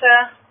footer.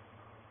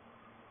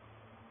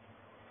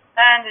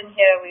 And in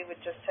here we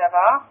would just have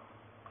our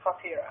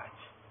copyright.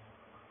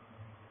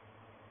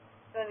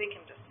 So we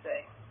can just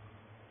say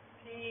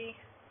P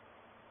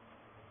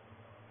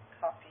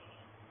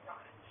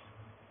copyright.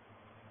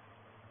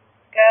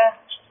 Okay,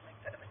 just make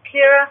that a bit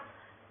clearer.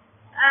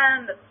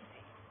 And let's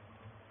see.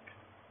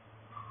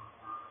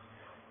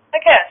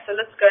 Okay, so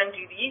let's go and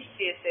do the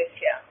CSS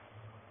here.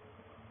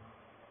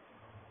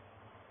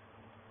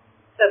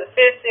 So the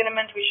first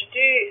element we should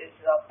do is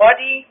our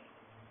body.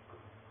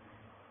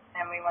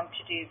 And we want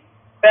to do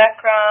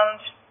background,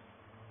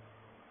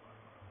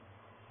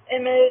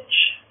 image,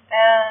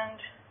 and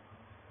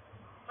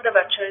what have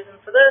I chosen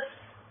for this?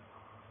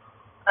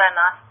 A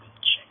nice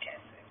beach. Okay,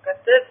 so we've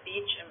got the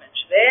beach image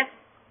there.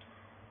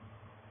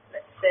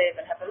 Let's save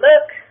and have a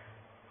look.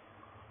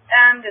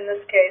 And in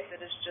this case,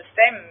 it is just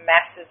a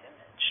massive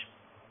image.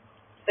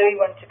 So we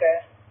want to go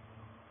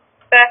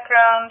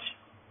background,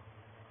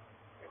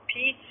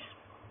 repeat,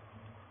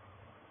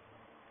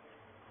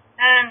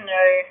 and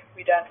no,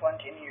 we don't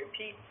want any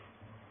repeats,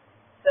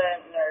 so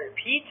no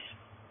repeat.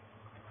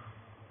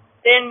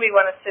 Then we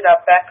want to set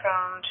our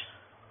background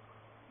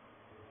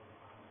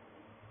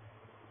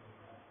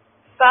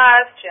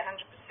size to 100%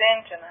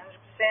 and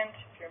 100%,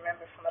 if you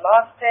remember from the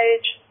last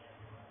page,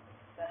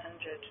 so 100%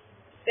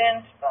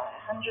 by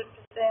 100%.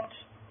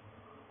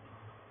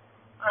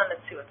 And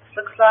let's see what this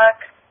looks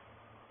like.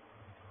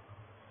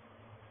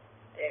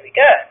 There we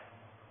go.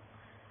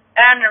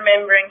 And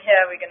remembering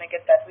here, we're going to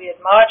get that weird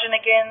margin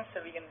again,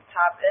 so we're going to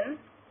type in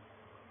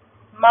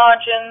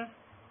margin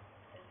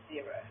is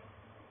 0.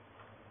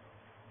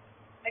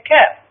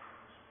 Okay.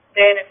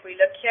 Then if we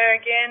look here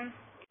again,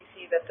 we see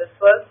see that this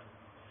was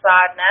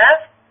side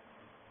nav.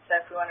 So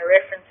if we want to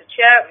reference it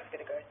here, we've got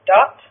to go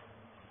dot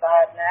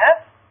side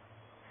nav.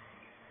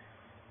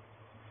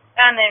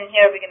 And then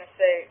here we're going to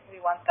say we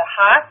want the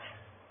height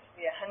to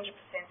be 100%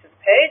 of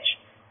the page.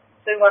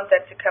 So we want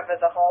that to cover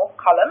the whole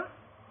column.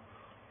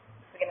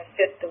 We're going to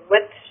set the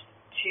width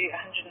to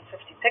 150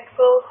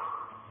 pixels.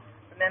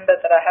 Remember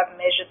that I have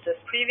measured this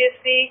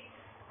previously.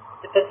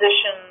 The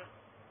position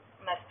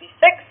must be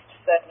fixed,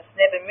 so it must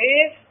never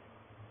move.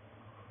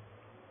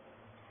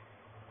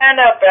 And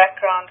our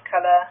background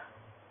color,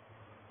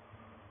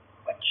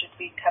 what should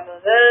we color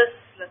this?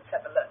 Let's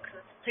have a look.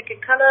 Let's pick a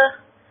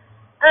color,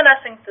 and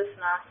I think this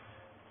nice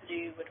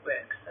blue would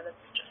work, so let's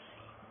just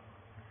see.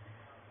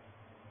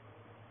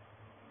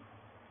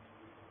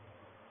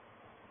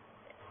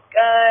 Let's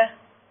go.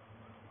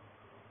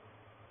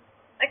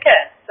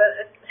 Okay, so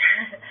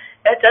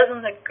it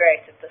doesn't look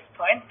great at this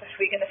point, but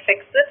we're going to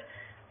fix it.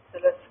 So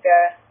let's go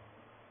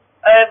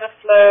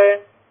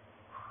overflow,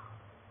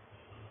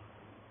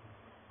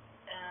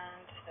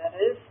 and that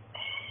is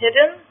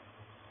hidden.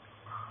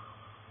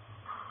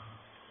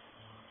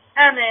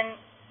 And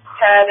then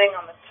padding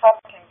on the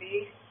top can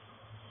be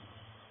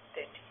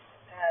 30.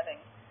 Padding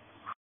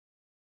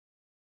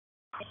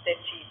 30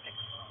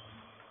 pixels.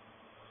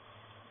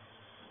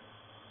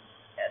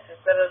 Yeah, so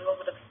it's got a little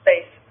bit of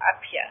space up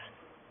here.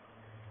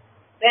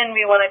 Then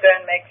we want to go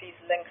and make these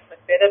links look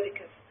better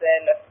because they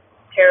look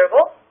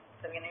terrible.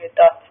 So we're going to go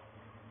dot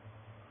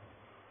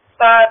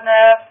side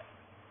nav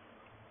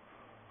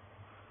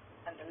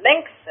and the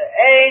links, so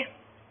A,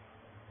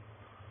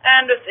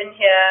 and within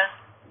here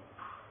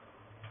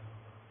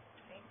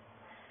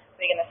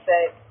we're going to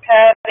say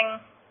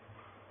padding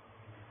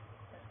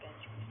is going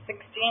to be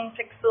 16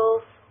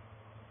 pixels,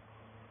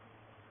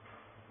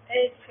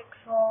 8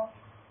 pixels,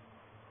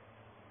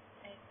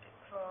 8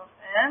 pixels,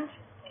 and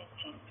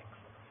 18 pixels.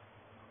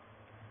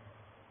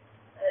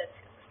 Let's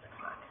see what this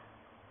looks like.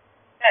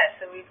 Okay,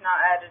 so we've now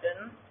added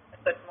in a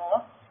bit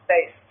more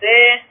space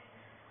there.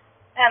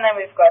 And then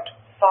we've got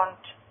font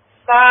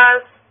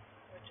size,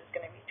 which is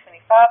going to be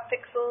 25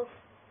 pixels.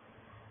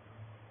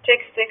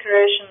 Text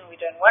decoration, we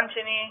don't want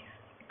any.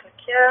 So we click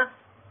here.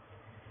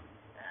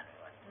 And we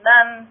want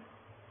none.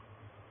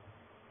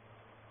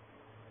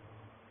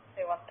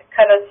 We want the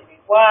color to be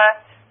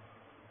white.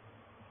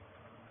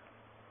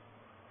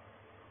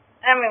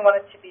 And we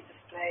want it to be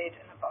displayed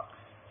in a box.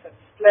 So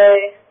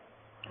display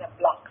in a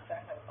block,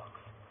 sorry, not a box.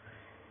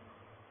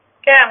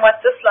 Okay, and what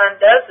this line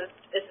does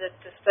is it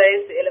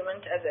displays the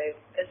element as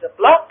a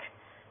block,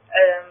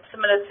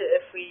 similar to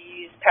if we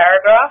use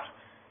paragraph,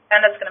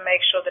 and it's going to make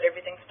sure that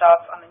everything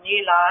starts on a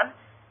new line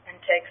and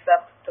takes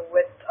up the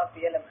width of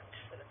the element.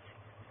 So let's see.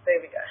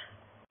 There we go.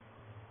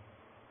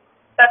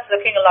 That's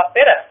looking a lot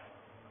better.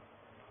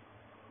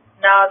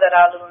 Now that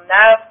our little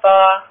nav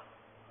bar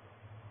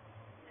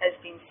has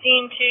been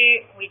seen to,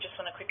 we just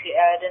want to quickly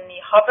add in the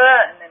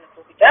hover, and then it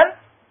will be done.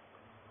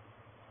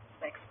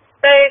 Make some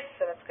space,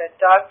 so let's go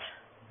dot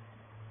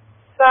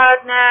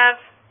side nav.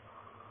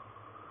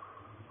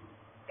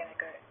 We're going to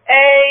go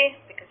A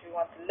because we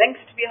want the links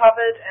to be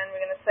hovered, and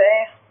we're going to say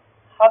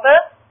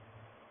hover.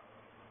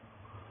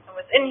 And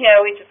within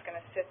here we're just going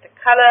to set the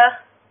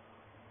color,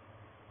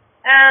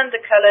 and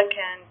the color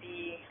can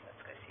be, let's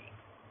go see.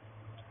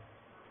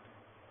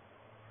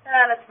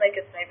 Let's make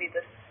it maybe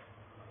this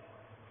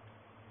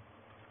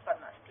quite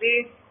nice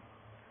blue.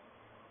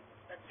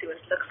 Let's see what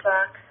it looks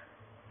like.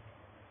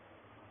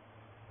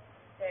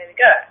 There we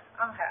go.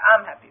 I'm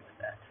happy with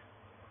that.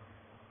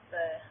 So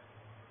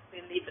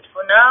we'll leave it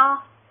for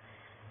now.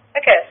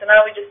 Okay, so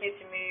now we just need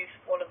to move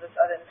all of this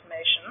other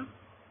information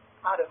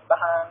out of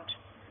behind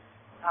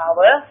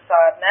our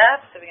side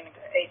nav. So we're going to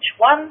go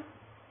H1,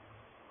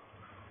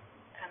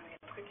 and we're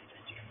going to quickly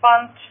just do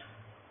font.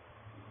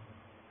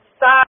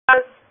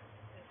 Size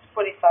is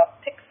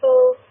 45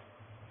 pixels.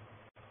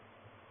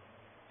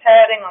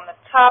 Padding on the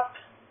top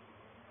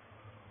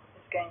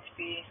is going to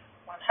be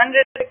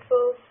 100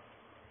 pixels.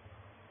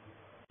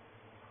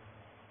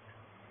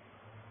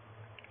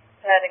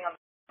 Padding on the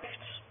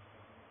left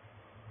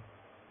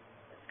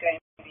is going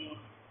to be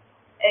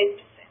 8%.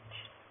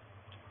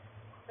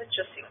 Let's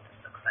just see what this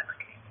looks like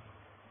quickly.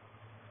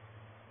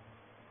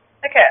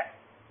 Okay,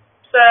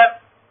 so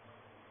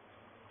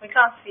we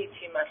can't see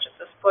too much at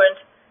this point,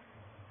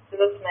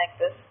 so let's make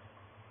this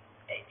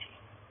 80.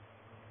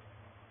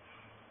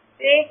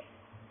 See?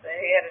 So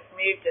we had it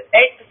moved at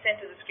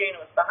 8% of the screen,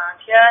 was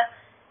behind here.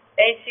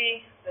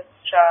 80, let's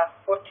try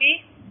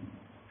 40.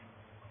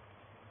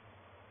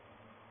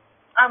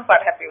 I'm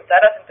quite happy with that.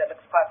 I think that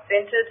looks quite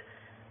centered.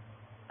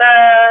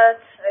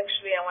 But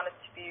actually I want it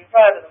to be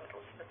right in the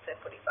middle, so let's say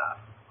 45.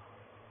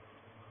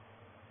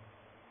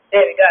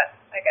 There we go.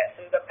 Okay,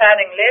 so we've got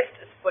padding left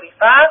is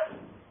 45.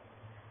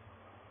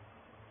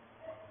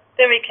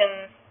 Then we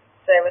can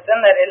say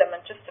within that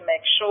element, just to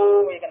make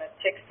sure, we're going to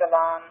text the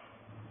line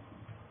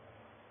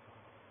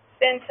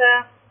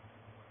center.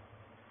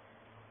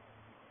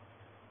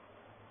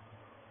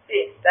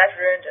 See, that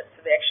ruined it,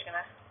 so we're actually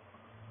going to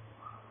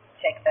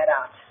take that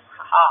out.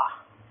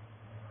 Haha.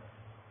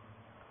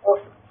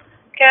 Awesome.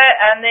 Okay,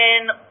 and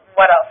then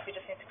what else? We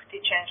just need to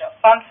quickly change our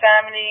font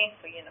family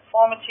for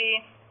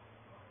uniformity.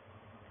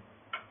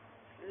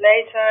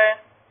 Later.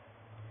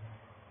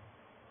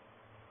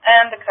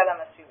 And the color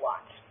must be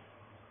white.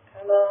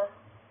 Color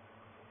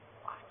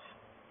white.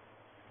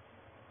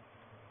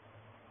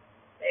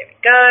 There we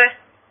go.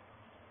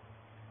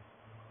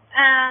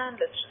 And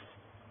let's just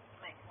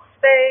make more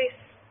space.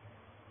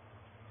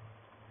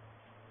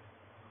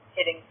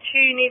 Heading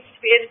 2 needs to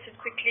be edited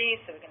quickly,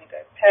 so we're going to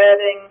go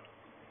padding.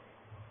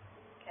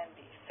 Can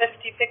be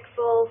 50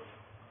 pixels.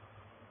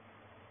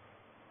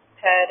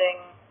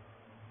 Padding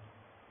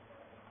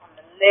on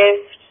the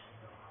left.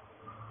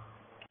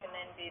 Can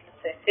then be,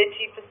 let's say,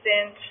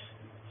 30%.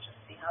 Let's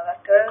just see how that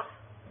goes.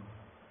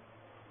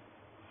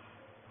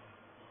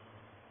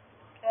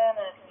 Okay, and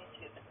it needs to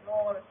be a bit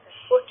more, let's say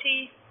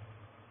 40.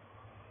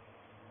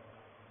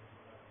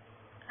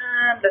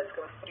 And let's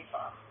go with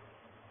 45.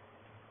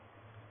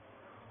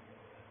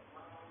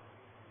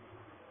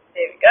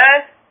 There we go.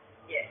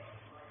 Yes.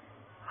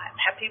 I'm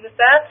happy with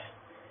that.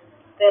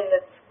 Then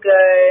let's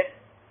go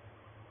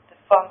the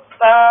font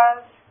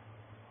size.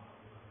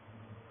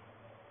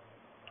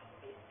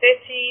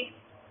 30.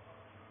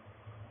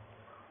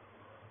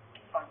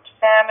 Font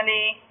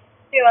family.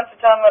 Who wants to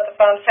tell me what the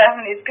font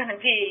family is going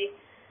to be?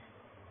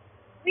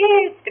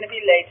 It's going to be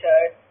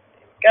later.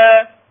 There we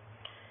go.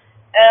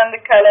 And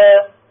the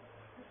color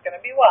is going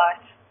to be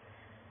white.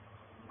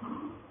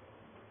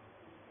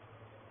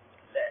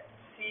 Let's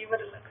see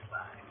what it looks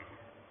like.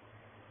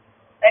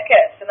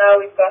 Okay, so now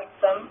we've got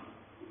some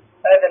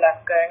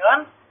overlap going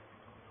on.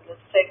 So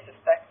let's take this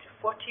back to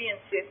 40 and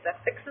see if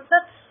that fixes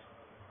it.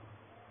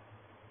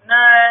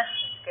 No,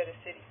 let's go to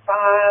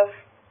 35.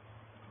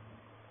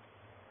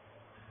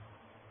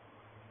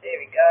 There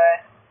we go.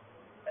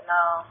 But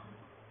now,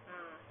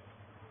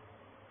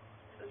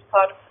 this is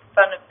part of the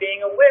fun of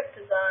being a web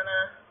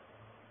designer.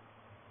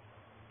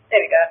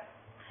 There we go.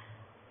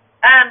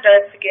 And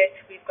don't forget,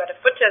 we've got a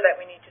footer that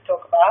we need to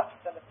talk about.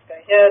 So let's go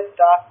here,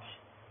 dot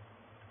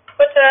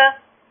footer.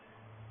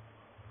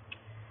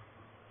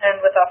 And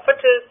with our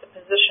footers, the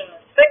position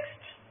is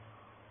fixed.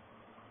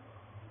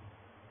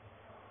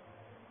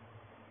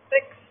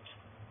 Fixed.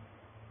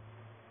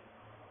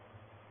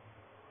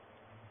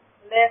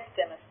 Left,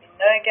 there must be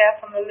no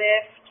gap on the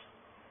left.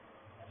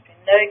 There must be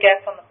no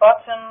gap on the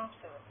bottom,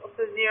 so that's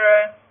also 0.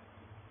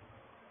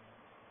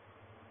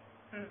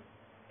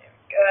 There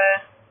we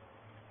go.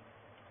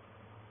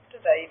 What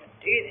did I even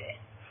do there?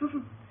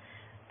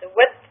 The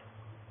width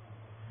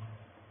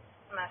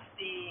must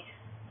be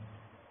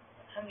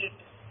 100%.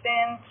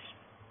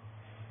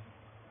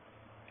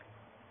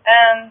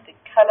 And the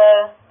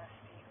color must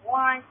be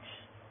white.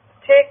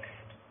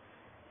 Text.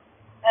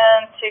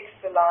 And text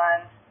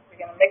align. We're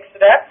going to mix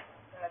it up.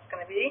 And it's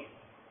going to be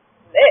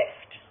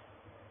left.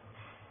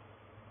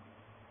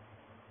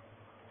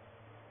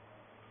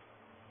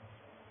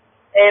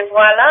 Et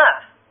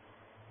voila.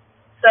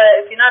 So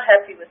if you're not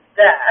happy with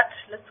that,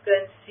 let's go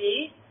and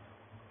see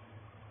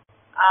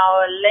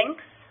our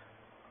links.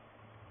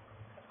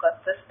 I've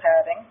got this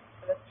padding,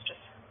 so let's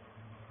just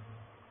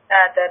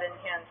add that in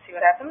here and see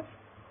what happens.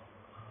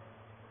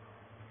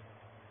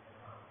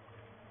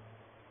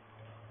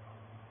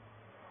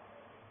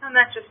 And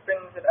that just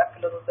brings it up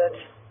a little bit.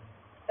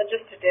 But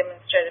just to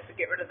demonstrate, if we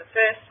get rid of the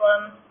first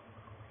one,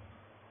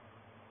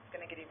 it's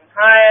going to get even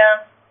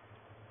higher.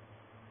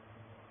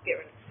 Get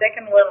rid of the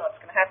second one, what's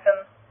going to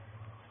happen?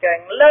 It's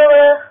going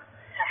lower.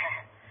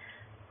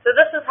 So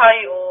this is how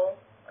you all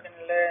are going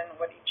to learn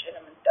what each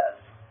element does.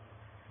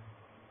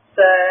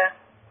 So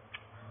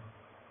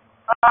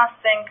I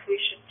think we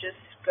should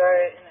just go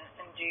in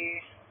and do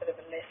a bit of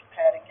a left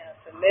padding here.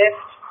 So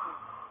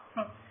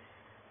left,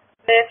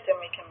 left, and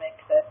we can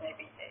make that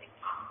maybe 8.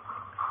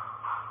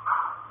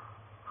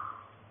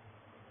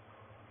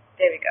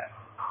 There we go.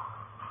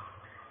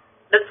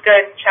 Let's go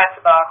and chat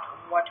about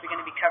what we're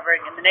going to be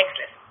covering in the next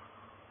lesson.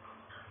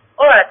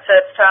 Alright, so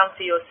it's time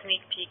for your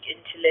sneak peek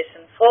into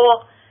lesson 4,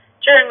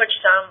 during which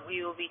time we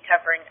will be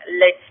covering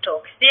Let's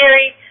Talk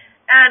Theory,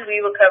 and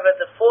we will cover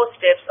the 4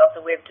 steps of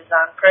the web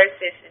design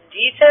process in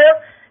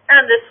detail,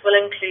 and this will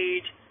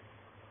include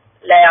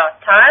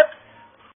layout types,